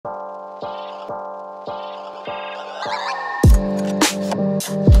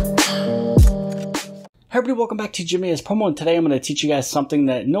Hey everybody, welcome back to Jimmy as Promo, and today I'm going to teach you guys something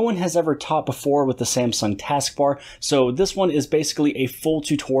that no one has ever taught before with the Samsung Taskbar. So this one is basically a full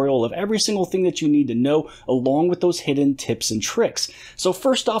tutorial of every single thing that you need to know, along with those hidden tips and tricks. So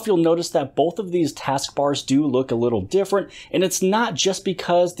first off, you'll notice that both of these taskbars do look a little different, and it's not just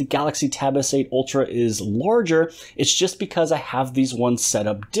because the Galaxy Tab S8 Ultra is larger, it's just because I have these ones set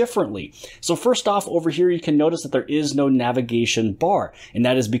up differently. So first off, over here you can notice that there is no navigation bar, and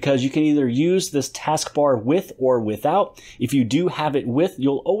that is because you can either use this taskbar with or without. If you do have it with,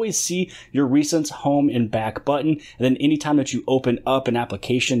 you'll always see your recent home and back button, and then anytime that you open up an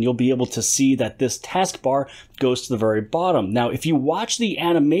application, you'll be able to see that this taskbar goes to the very bottom. Now, if you watch the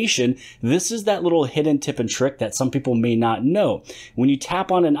animation, this is that little hidden tip and trick that some people may not know. When you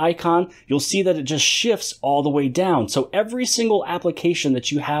tap on an icon, you'll see that it just shifts all the way down. So every single application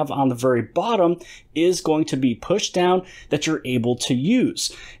that you have on the very bottom is going to be pushed down that you're able to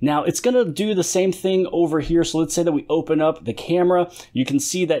use. Now, it's going to do the same thing over here. So let's say that we open up the camera. You can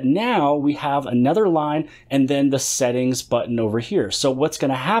see that now we have another line and then the settings button over here. So what's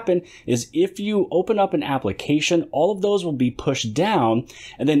going to happen is if you open up an application, all of those will be pushed down,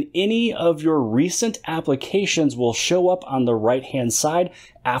 and then any of your recent applications will show up on the right-hand side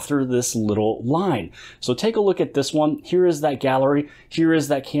after this little line. So take a look at this one. Here is that gallery, here is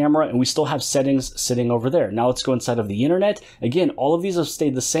that camera, and we still have settings sitting over there. Now let's go inside of the internet. Again, all of these have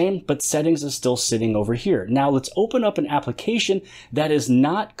stayed the same, but settings is still sitting over here. Now let's open up an application that is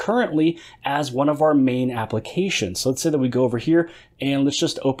not currently as one of our main applications. So let's say that we go over here and let's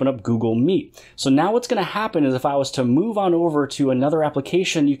just open up Google Meet. So now what's going to happen is if I was to move on over to another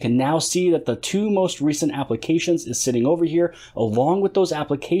application, you can now see that the two most recent applications is sitting over here along with those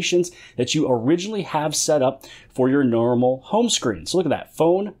applications that you originally have set up for your normal home screen. So look at that: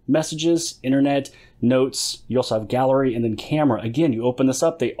 phone, messages, internet, notes. You also have gallery and then camera. Again, you open this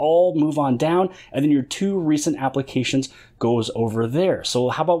up, they all move on down, and then your two recent applications goes over there. So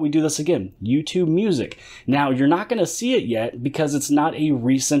how about we do this again? YouTube Music. Now you're not going to see it yet because it's not a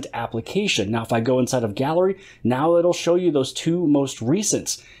recent application. Now if I go inside of gallery, now it'll show you those two most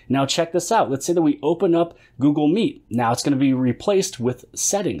recents. Now check this out. Let's say that we open up Google Meet. Now it's going to be replaced with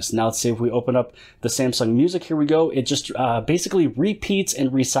settings. Now let's say if we open up the Samsung Music, here we go. It just basically repeats and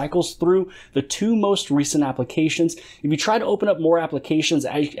recycles through the two most recent applications. If you try to open up more applications,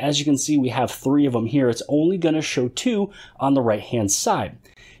 as you can see, we have 3 of them here. It's only going to show 2 on the right hand side.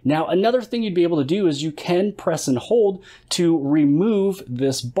 Now, another thing you'd be able to do is you can press and hold to remove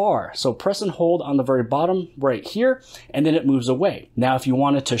this bar. So press and hold on the very bottom right here, and then it moves away. Now, if you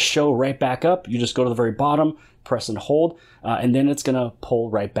want it to show right back up, you just go to the very bottom, press and hold, and then it's going to pull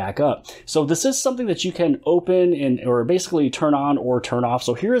right back up. So this is something that you can open or basically turn on or turn off.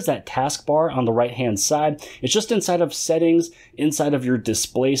 So here is that taskbar on the right hand side. It's just inside of settings, inside of your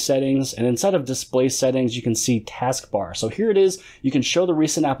display settings, and inside of display settings you can see taskbar. So here it is. You can show the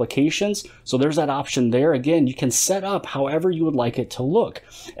recent applications. So there's that option there. Again, you can set up however you would like it to look.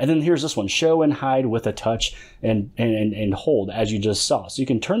 And then here's this one: show and hide with a touch and hold, as you just saw. So you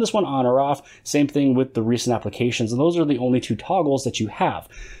can turn this one on or off. Same thing with the recent applications, and those are the only 2 toggles that you have.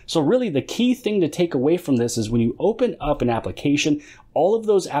 So really the key thing to take away from this is when you open up an application, all of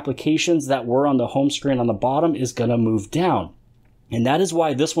those applications that were on the home screen on the bottom is going to move down. And that is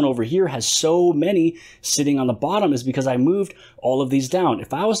why this one over here has so many sitting on the bottom, is because I moved all of these down.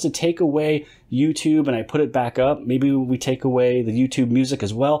 If I was to take away YouTube and I put it back up, maybe we take away the YouTube Music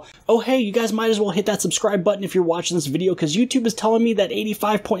as well. Oh, hey, you guys might as well hit that subscribe button if you're watching this video, because YouTube is telling me that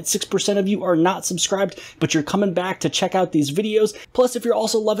 85.6% of you are not subscribed, but you're coming back to check out these videos. Plus, if you're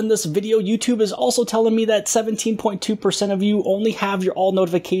also loving this video, YouTube is also telling me that 17.2% of you only have your all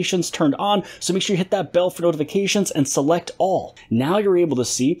notifications turned on. So make sure you hit that bell for notifications and select all. Now you're able to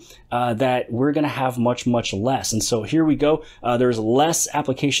see that we're going to have much less. And so here we go. There's less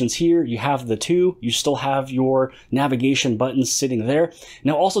applications here. You have the 2. You still have your navigation buttons sitting there.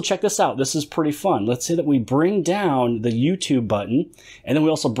 Now also check this out. This is pretty fun. Let's say that we bring down the YouTube button, and then we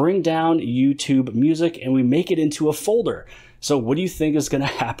also bring down YouTube Music, and we make it into a folder. So what do you think is going to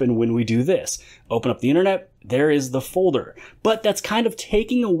happen when we do this? Open up the internet, there is the folder. But that's kind of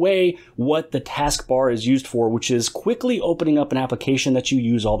taking away what the taskbar is used for, which is quickly opening up an application that you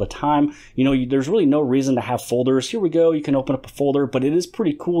use all the time. You know, there's really no reason to have folders. Here we go, you can open up a folder, but it is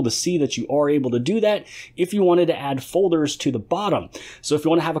pretty cool to see that you are able to do that if you wanted to add folders to the bottom. So if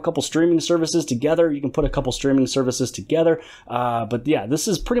you want to have a couple streaming services together, you can put a couple streaming services together. But yeah, this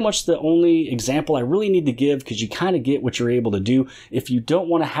is pretty much the only example I really need to give, because you kind of get what you're able to do. If you don't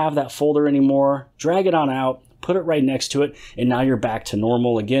want to have that folder anymore, drag it on out, put it right next to it, and now you're back to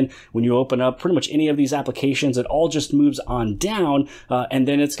normal. Again, when you open up pretty much any of these applications, it all just moves on down, and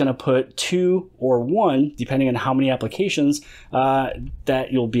then it's going to put 2 or 1, depending on how many applications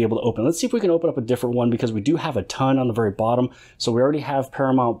that you'll be able to open. Let's see if we can open up a different one, because we do have a ton on the very bottom. So we already have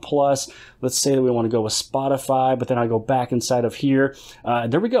Paramount Plus. Let's say that we want to go with Spotify, but then I go back inside of here.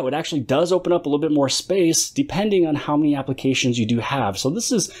 There we go. It actually does open up a little bit more space depending on how many applications you do have. So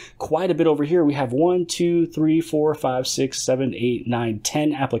this is quite a bit over here. We have 1, 2, 3, 4, 5, 6, 7, 8, 9,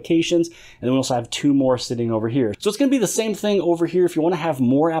 10 applications. And then we also have 2 more sitting over here. So it's going to be the same thing over here. If you want to have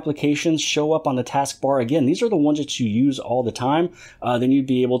more applications show up on the taskbar, again, these are the ones that you use all the time. Then you'd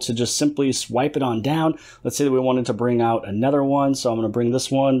be able to just simply swipe it on down. Let's say that we wanted to bring out another one. So I'm going to bring this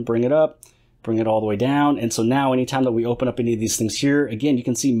one, bring it up, bring it all the way down. And so now anytime that we open up any of these things here, again, you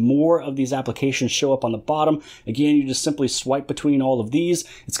can see more of these applications show up on the bottom. Again, you just simply swipe between all of these.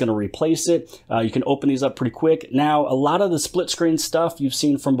 It's going to replace it. You can open these up pretty quick. Now, a lot of the split screen stuff you've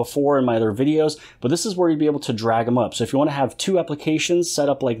seen from before in my other videos, but this is where you'd be able to drag them up. So if you want to have 2 applications set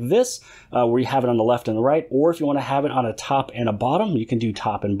up like this, where you have it on the left and the right, or if you want to have it on a top and a bottom, you can do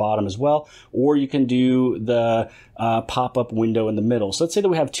top and bottom as well, or you can do the pop-up window in the middle. So let's say that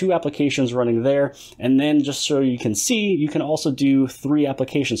we have 2 applications running there, and then just so you can see, you can also do 3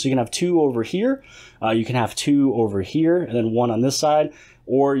 applications. So you can have 2 over here, you can have 2 over here, and then 1 on this side,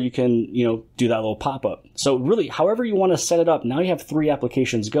 or you can, do that little pop-up. So really, however you want to set it up, now you have 3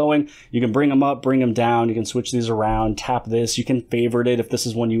 applications going. You can bring them up, bring them down. You can switch these around, tap this. You can favorite it if this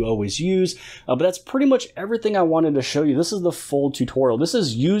is one you always use. But that's pretty much everything I wanted to show you. This is the full tutorial. This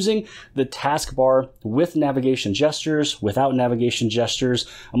is using the taskbar with navigation gestures, without navigation gestures.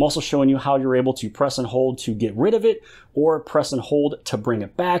 I'm also showing you how you're able to press and hold to get rid of it, or press and hold to bring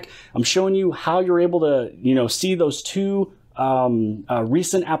it back. I'm showing you how you're able to, see those 2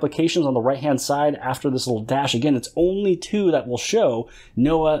 recent applications on the right hand side after this little dash. Again, it's only 2 that will show,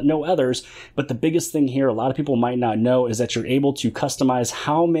 no others. But the biggest thing here, a lot of people might not know, is that you're able to customize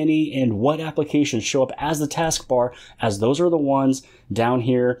how many and what applications show up as the taskbar, as those are the ones down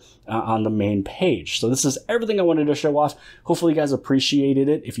here on the main page. So this is everything I wanted to show off. Hopefully you guys appreciated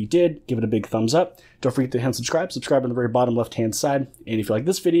it. If you did, give it a big thumbs up. Don't forget to hit subscribe on the very bottom left hand side. And if you like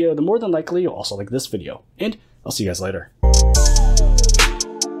this video, then more than likely you'll also like this video. And I'll see you guys later.